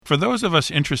For those of us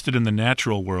interested in the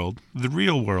natural world, the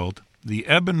real world, the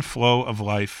ebb and flow of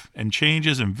life and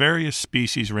changes in various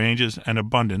species ranges and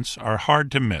abundance are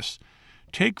hard to miss.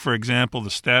 Take, for example, the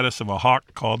status of a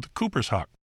hawk called the Cooper's hawk.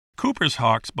 Cooper's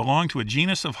hawks belong to a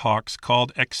genus of hawks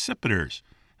called accipiters.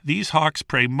 These hawks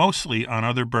prey mostly on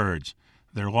other birds.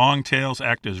 Their long tails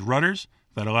act as rudders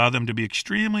that allow them to be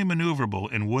extremely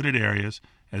maneuverable in wooded areas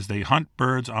as they hunt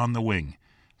birds on the wing.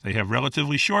 They have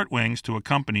relatively short wings to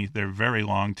accompany their very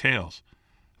long tails.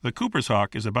 The Cooper's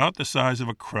hawk is about the size of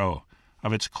a crow.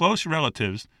 Of its close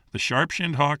relatives, the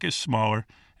sharp-shinned hawk is smaller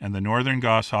and the northern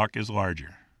goshawk is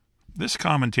larger. This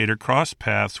commentator crossed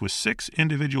paths with 6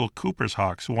 individual Cooper's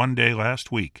hawks one day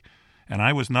last week, and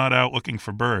I was not out looking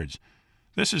for birds.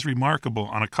 This is remarkable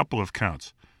on a couple of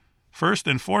counts. First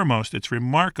and foremost, it's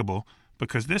remarkable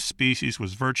because this species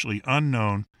was virtually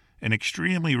unknown, an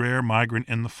extremely rare migrant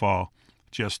in the fall,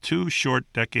 just 2 short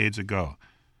decades ago.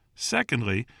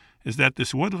 Secondly, is that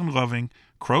this woodland-loving,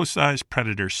 crow-sized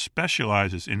predator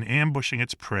specializes in ambushing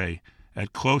its prey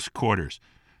at close quarters.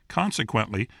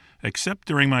 Consequently, except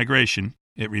during migration,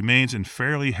 it remains in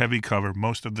fairly heavy cover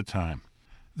most of the time.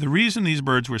 The reason these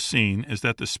birds were seen is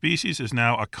that the species is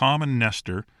now a common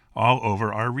nester all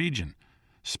over our region.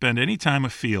 Spend any time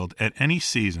afield at any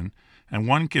season, and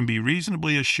one can be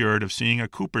reasonably assured of seeing a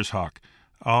Cooper's hawk,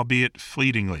 albeit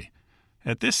fleetingly.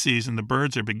 At this season, the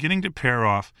birds are beginning to pair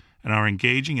off and are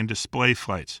engaging in display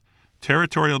flights,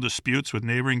 territorial disputes with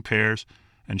neighboring pairs,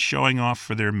 and showing off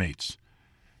for their mates.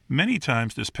 Many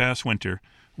times this past winter,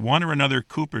 one or another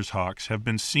Cooper's hawks have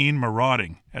been seen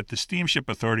marauding at the Steamship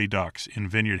Authority docks in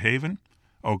Vineyard Haven,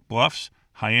 Oak Bluffs,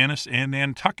 Hyannis, and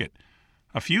Nantucket.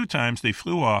 A few times they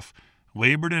flew off,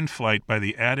 labored in flight by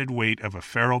the added weight of a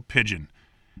feral pigeon.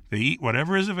 They eat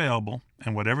whatever is available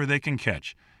and whatever they can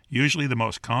catch, usually the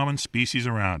most common species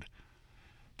around.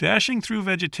 Dashing through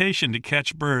vegetation to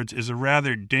catch birds is a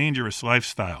rather dangerous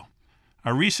lifestyle.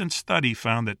 A recent study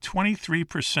found that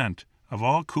 23% of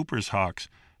all Cooper's hawks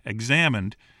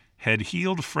examined had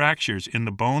healed fractures in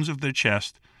the bones of their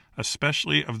chest,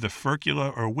 especially of the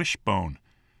furcula or wishbone.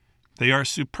 They are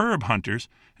superb hunters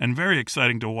and very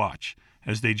exciting to watch,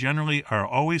 as they generally are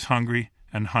always hungry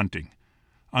and hunting.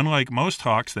 Unlike most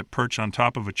hawks that perch on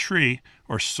top of a tree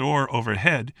or soar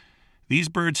overhead, these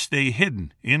birds stay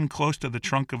hidden in close to the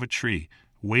trunk of a tree,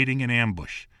 waiting in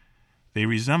ambush. They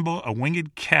resemble a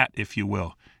winged cat, if you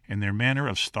will, in their manner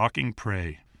of stalking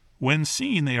prey. When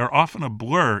seen, they are often a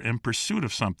blur in pursuit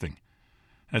of something.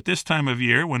 At this time of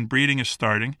year, when breeding is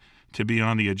starting to be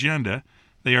on the agenda,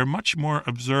 they are much more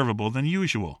observable than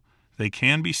usual. They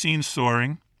can be seen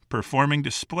soaring, performing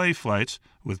display flights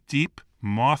with deep,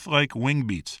 moth-like wing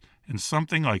beats in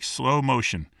something like slow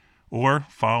motion, or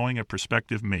following a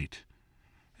prospective mate.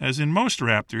 As in most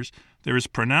raptors, there is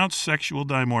pronounced sexual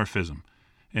dimorphism.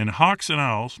 In hawks and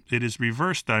owls, it is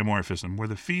reverse dimorphism, where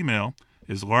the female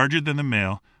is larger than the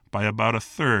male by about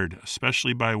 1/3,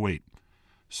 especially by weight.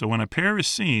 So when a pair is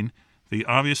seen, the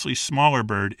obviously smaller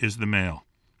bird is the male.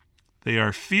 They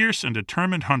are fierce and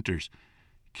determined hunters,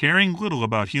 caring little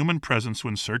about human presence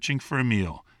when searching for a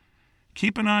meal.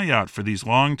 Keep an eye out for these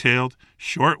long-tailed,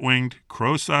 short-winged,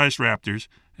 crow-sized raptors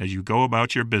as you go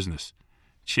about your business.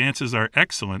 Chances are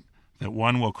excellent that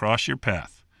one will cross your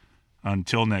path.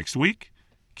 Until next week,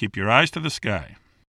 keep your eyes to the sky.